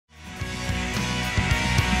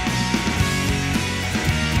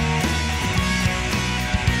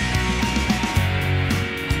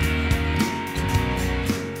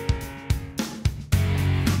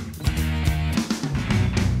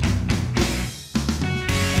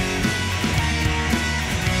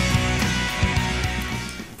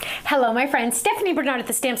Hello, my friend Stephanie Barnard at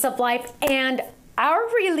the Stamps of Life, and our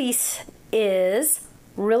release is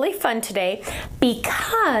really fun today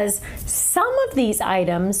because some of these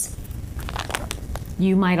items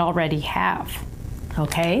you might already have.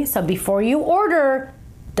 Okay, so before you order,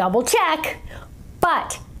 double check.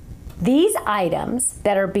 But these items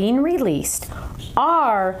that are being released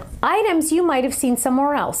are items you might have seen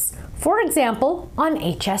somewhere else. For example, on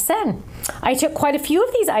HSN. I took quite a few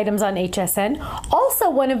of these items on HSN. Also,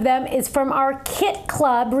 one of them is from our Kit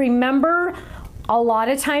Club. Remember, a lot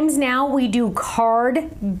of times now we do card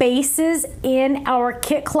bases in our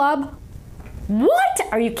Kit Club. What?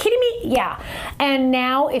 Are you kidding me? Yeah. And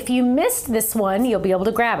now if you missed this one, you'll be able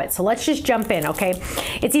to grab it. So let's just jump in, okay?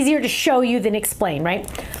 It's easier to show you than explain, right?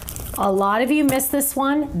 A lot of you missed this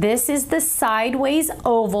one. This is the Sideways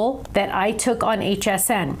oval that I took on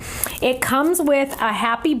HSN. It comes with a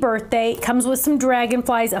happy birthday, it comes with some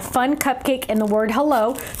dragonflies, a fun cupcake, and the word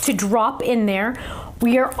hello to drop in there.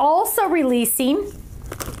 We are also releasing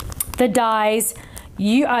the dies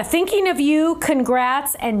Thinking of You,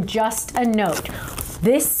 Congrats, and Just a Note.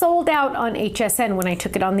 This sold out on HSN when I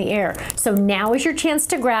took it on the air. So now is your chance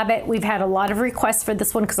to grab it. We've had a lot of requests for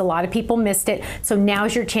this one because a lot of people missed it. So now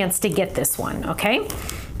is your chance to get this one, okay?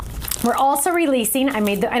 We're also releasing, and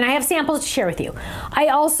I have samples to share with you. I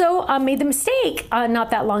also made the mistake not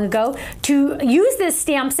that long ago to use this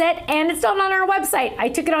stamp set, and it's not on our website. I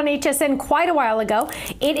took it on HSN quite a while ago.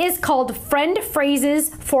 It is called Friend Phrases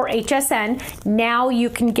for HSN. Now you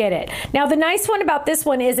can get it. Now the nice one about this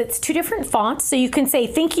one is it's two different fonts, so you can say,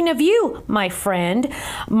 thinking of you, my friend,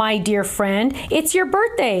 my dear friend. It's your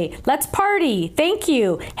birthday. Let's party. Thank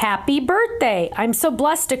you. Happy birthday. I'm so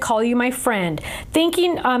blessed to call you my friend.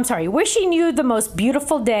 Wishing you the most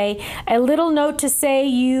beautiful day. A little note to say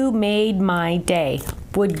you made my day.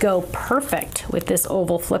 Would go perfect with this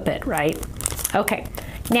oval flip it, right? Okay,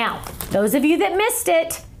 now, those of you that missed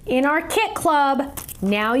it in our Kit Club,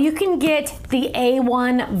 now you can get the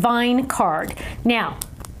A1 Vine card. Now,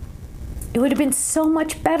 it would have been so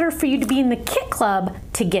much better for you to be in the Kit Club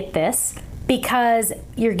to get this, because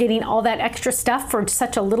you're getting all that extra stuff for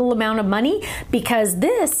such a little amount of money, because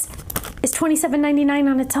this is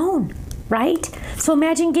 $27.99 on its own, right? So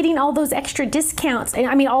imagine getting all those extra discounts,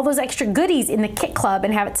 all those extra goodies in the Kit Club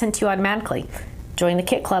and have it sent to you automatically. Join the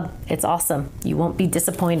Kit Club. It's awesome. You won't be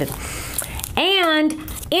disappointed. And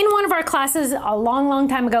in one of our classes a long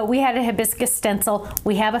time ago, we had a hibiscus stencil.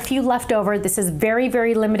 We have a few left over. This is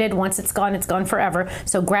very limited. Once it's gone forever.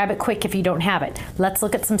 So grab it quick if you don't have it. Let's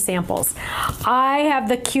look at some samples. I have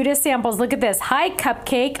the cutest samples. Look at this. Hi,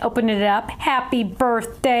 cupcake. Open it up. Happy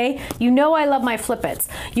birthday. You know I love my flip-its.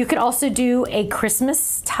 You could also do a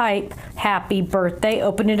Christmas type happy birthday.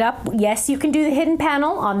 Open it up. Yes, you can do the hidden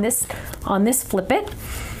panel on this flip-it.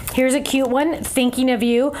 Here's a cute one, Thinking of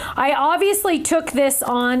You. I obviously took this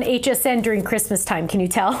on HSN during Christmas time, can you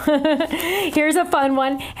tell? Here's a fun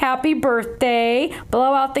one, Happy Birthday,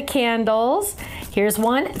 blow out the candles. Here's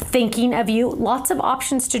one, Thinking of You. Lots of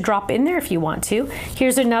options to drop in there if you want to.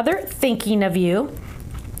 Here's another, Thinking of You.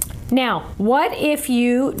 Now, what if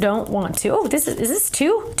you don't want to? Oh, is this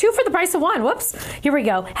two? Two for the price of one. Whoops. Here we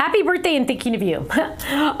go. Happy birthday and thinking of you.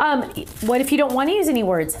 What if you don't want to use any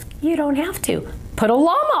words? You don't have to. Put a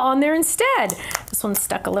llama on there instead. This one's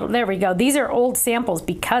stuck a little. There we go. These are old samples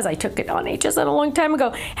because I took it on HSN a long time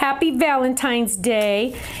ago. Happy Valentine's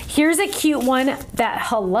Day. Here's a cute one that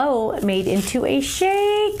hello made into a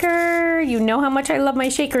shaker. You know how much I love my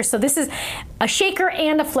shaker. So this is a shaker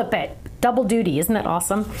and a flip it. Double duty, isn't that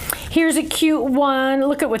awesome? Here's a cute one.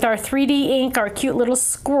 Look at with our 3D ink, our cute little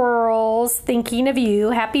squirrels. Thinking of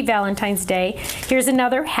you. Happy Valentine's Day. Here's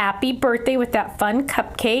another happy birthday with that fun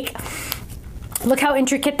cupcake. Look how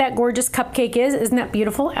intricate that gorgeous cupcake is. Isn't that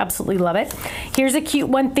beautiful? Absolutely love it. Here's a cute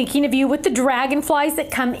one, Thinking of You, with the dragonflies that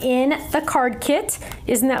come in the card kit.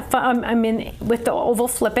 Isn't that fun? I'm in with the oval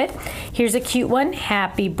flip it. Here's a cute one,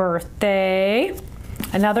 Happy Birthday.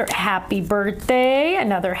 Another happy birthday,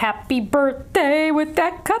 another happy birthday with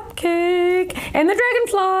that cupcake and the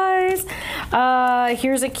dragonflies.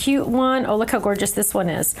 Here's a cute one. Oh, look how gorgeous this one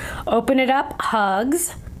is. Open it up,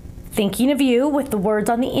 hugs, Thinking of You with the words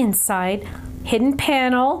on the inside. Hidden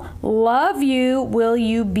panel, love you, will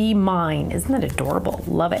you be mine? Isn't that adorable?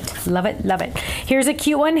 Love it, love it, love it. Here's a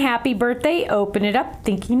cute one, happy birthday. Open it up,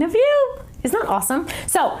 Thinking of You. Isn't that awesome?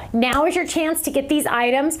 So now is your chance to get these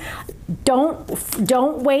items.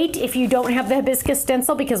 Don't wait if you don't have the hibiscus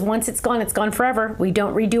stencil, because once it's gone forever. We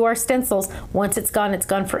don't redo our stencils. Once it's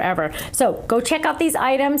gone forever. So go check out these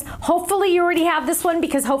items. Hopefully you already have this one,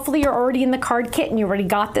 because hopefully you're already in the card kit and you already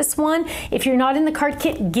got this one. If you're not in the card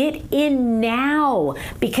kit, get in now,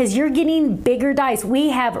 because you're getting bigger dies. We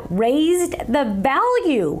have raised the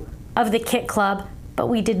value of the kit club, but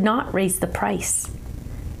we did not raise the price.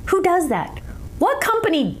 Who does that? What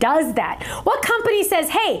company does that? What company says,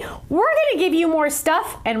 hey, we're gonna give you more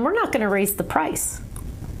stuff and we're not gonna raise the price?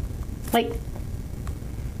 Like,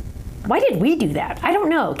 why did we do that? I don't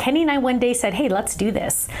know. Kenny and I one day said, hey, let's do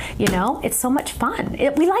this. You know, it's so much fun.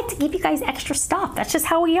 We like to give you guys extra stuff. That's just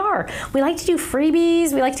how we are. We like to do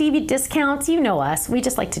freebies. We like to give you discounts. You know us. We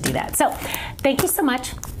just like to do that. So thank you so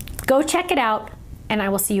much. Go check it out, and I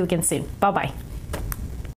will see you again soon. Bye-bye.